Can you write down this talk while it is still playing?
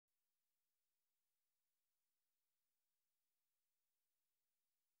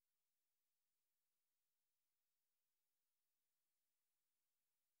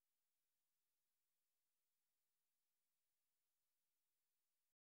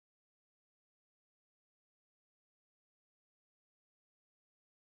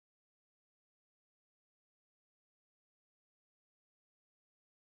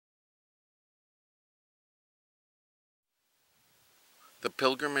The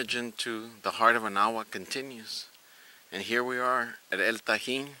pilgrimage into the heart of Anahuac continues. And here we are at El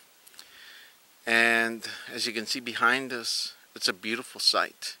TAJIN. And as you can see behind us, it's a beautiful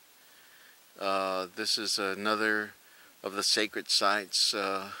sight. This is another of the sacred sites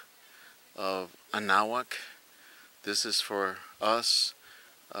of Anahuac. This is for us,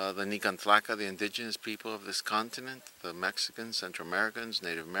 the Nican Tlaca, the indigenous people of this continent, the Mexicans, Central Americans,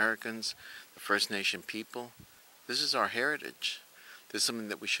 Native Americans, the First Nation people. This is our heritage. This is something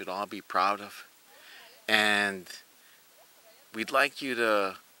that we should all be proud of. And we'd like you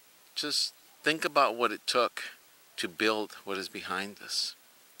to just think about what it took to build what is behind us.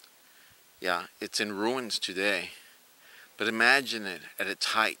 Yeah, it's in ruins today, but imagine it at its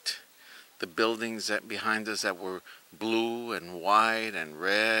height. The buildings that behind us that were blue and white and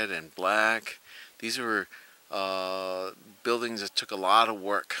red and black. These were buildings that took a lot of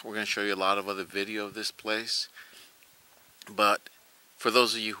work. We're going to show you a lot of other video of this place. But for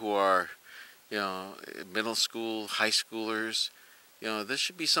those of you who are, middle school, high schoolers, this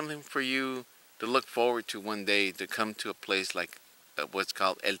should be something for you to look forward to one day, to come to a place like what's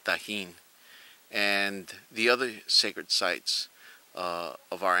called El TAJIN and the other sacred sites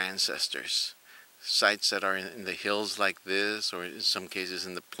of our ancestors. Sites that are in the hills like this, or in some cases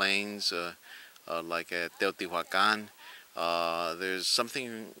in the plains, like at Teotihuacan. There's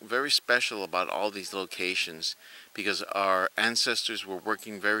something very special about all these locations because our ancestors were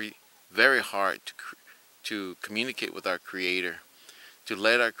working very, very hard to communicate with our Creator, to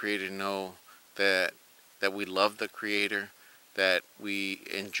let our Creator know that we loved the Creator, that we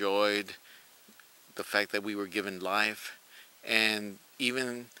enjoyed the fact that we were given life, and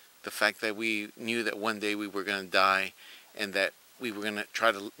even the fact that we knew that one day we were going to die and that we were going to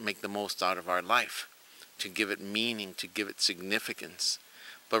try to make the most out of our life, to give it meaning, to give it significance.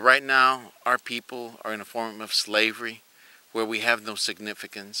 But right now, our people are in a form of slavery where we have no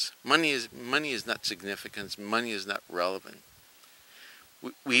significance. Money is not significance. Money is not relevant.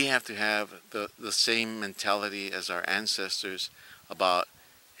 We have to have the same mentality as our ancestors about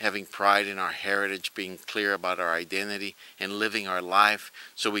having pride in our heritage, being clear about our identity, and living our life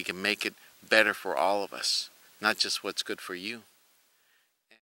so we can make it better for all of us, not just what's good for you.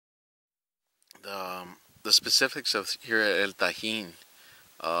 The specifics of here at El TAJIN,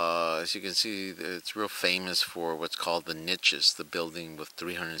 as you can see, it's real famous for what's called the niches, the building with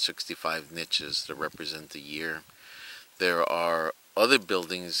 365 niches that represent the year. There are other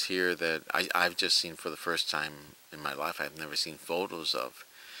buildings here that I've just seen for the first time in my life. I've never seen photos of.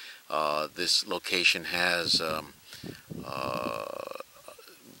 This location has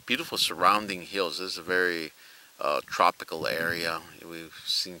beautiful surrounding hills. This is a very tropical area. We've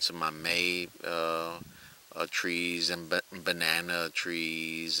seen some mamey trees and banana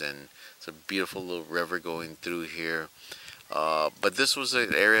trees, and it's a beautiful little river going through here. But this was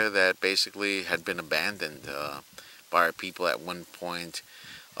an area that basically had been abandoned by our people at one point,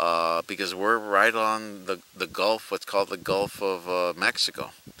 because we're right on the Gulf, what's called the Gulf of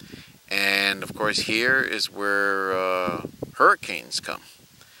Mexico. And of course here is where hurricanes come.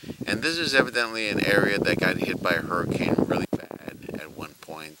 And this is evidently an area that got hit by a hurricane really bad at one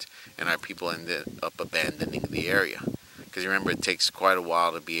point, and our people ended up abandoning the area. Because remember, it takes quite a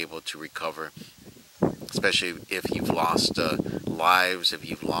while to be able to recover, especially if you've lost lives, if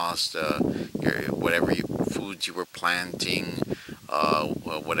you've lost whatever foods you were planting,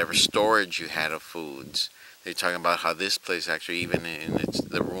 whatever storage you had of foods. They're talking about how this place actually, even in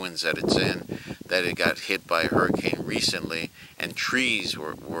the ruins that it's in, that it got hit by a hurricane recently, and trees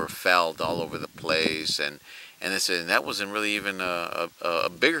were felled all over the place, and they said that wasn't really even a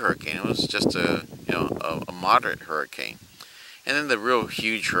big hurricane. It was just a moderate hurricane. And then the real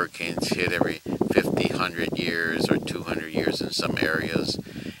huge hurricanes hit every 50, 100 years or 200 years in some areas.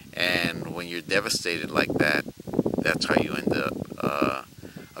 And when you're devastated like that, that's how you end up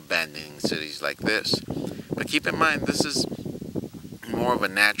abandoning cities like this. But keep in mind, this is more of a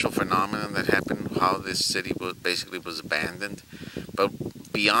natural phenomenon that happened, how this city basically was abandoned. But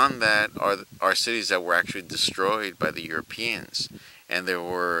beyond that are cities that were actually destroyed by the Europeans. And there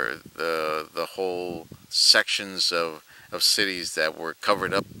were the whole sections of cities that were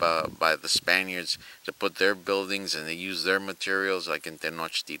covered up by the Spaniards to put their buildings, and they used their materials, like in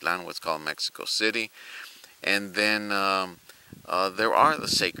Tenochtitlan, what's called Mexico City. And then there are the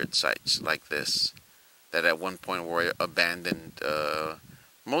sacred sites like this that at one point were abandoned,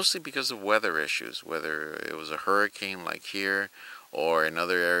 mostly because of weather issues, whether it was a hurricane like here, or in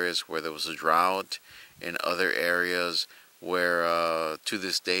other areas where there was a drought, in other areas where to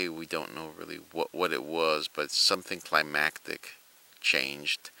this day we don't know really what it was, but something climactic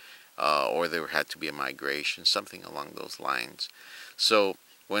changed, or there had to be a migration, something along those lines. So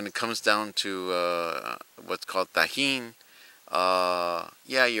when it comes down to what's called TAJIN,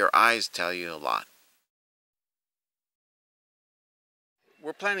 yeah, your eyes tell you a lot.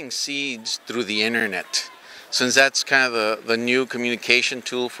 We're planting seeds through the internet. Since that's kind of the new communication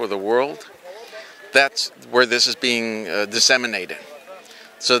tool for the world, that's where this is being disseminated.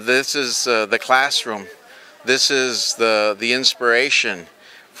 So this is the classroom. This is the inspiration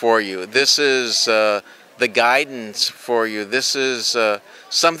for you. This is the guidance for you. This is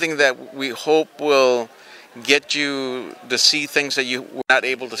something that we hope will get you to see things that you were not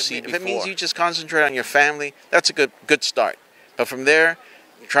able to see before. If it means you just concentrate on your family, that's a good start. But from there,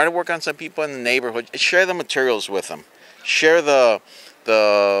 try to work on some people in the neighborhood. Share the materials with them. Share the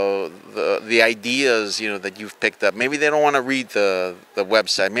ideas, you know, that you've picked up. Maybe they don't want to read the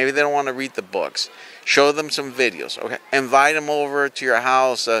website. Maybe they don't want to read the books. Show them some videos. Okay, invite them over to your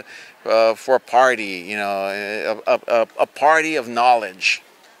house for a party. You know, a party of knowledge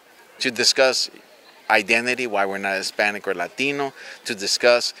to discuss identity, why we're not Hispanic or Latino, to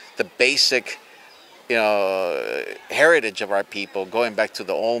discuss the basic, you know, heritage of our people, going back to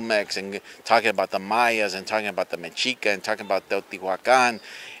the Olmecs and talking about the Mayas and talking about the Mexica and talking about Teotihuacan,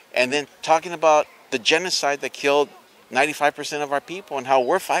 and then talking about the genocide that killed 95% of our people and how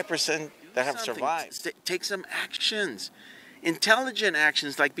we're 5% that have survived. Take some actions, intelligent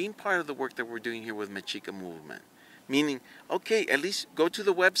actions, like being part of the work that we're doing here with Mexica Movement. Meaning, okay, at least go to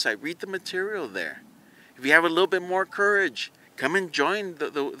the website, read the material there. If you have a little bit more courage, come and join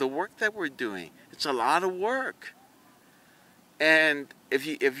the work that we're doing. It's a lot of work. And if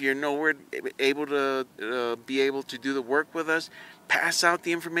you're nowhere able to be able to do the work with us, pass out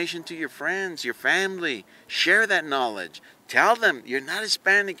the information to your friends, your family. Share that knowledge. Tell them you're not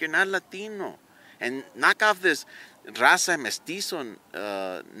Hispanic, you're not Latino. And knock off this raza mestizo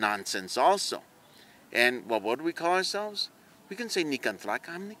nonsense also. And what do we call ourselves? We can say Nican Tlaca.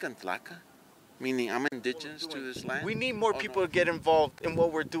 I'm Nican Tlaca. Meaning I'm indigenous to this land. We need more people to get involved in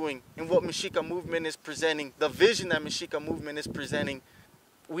what we're doing, in what Mexica Movement is presenting, the vision that Mexica Movement is presenting.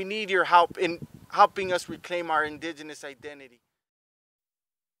 We need your help in helping us reclaim our indigenous identity.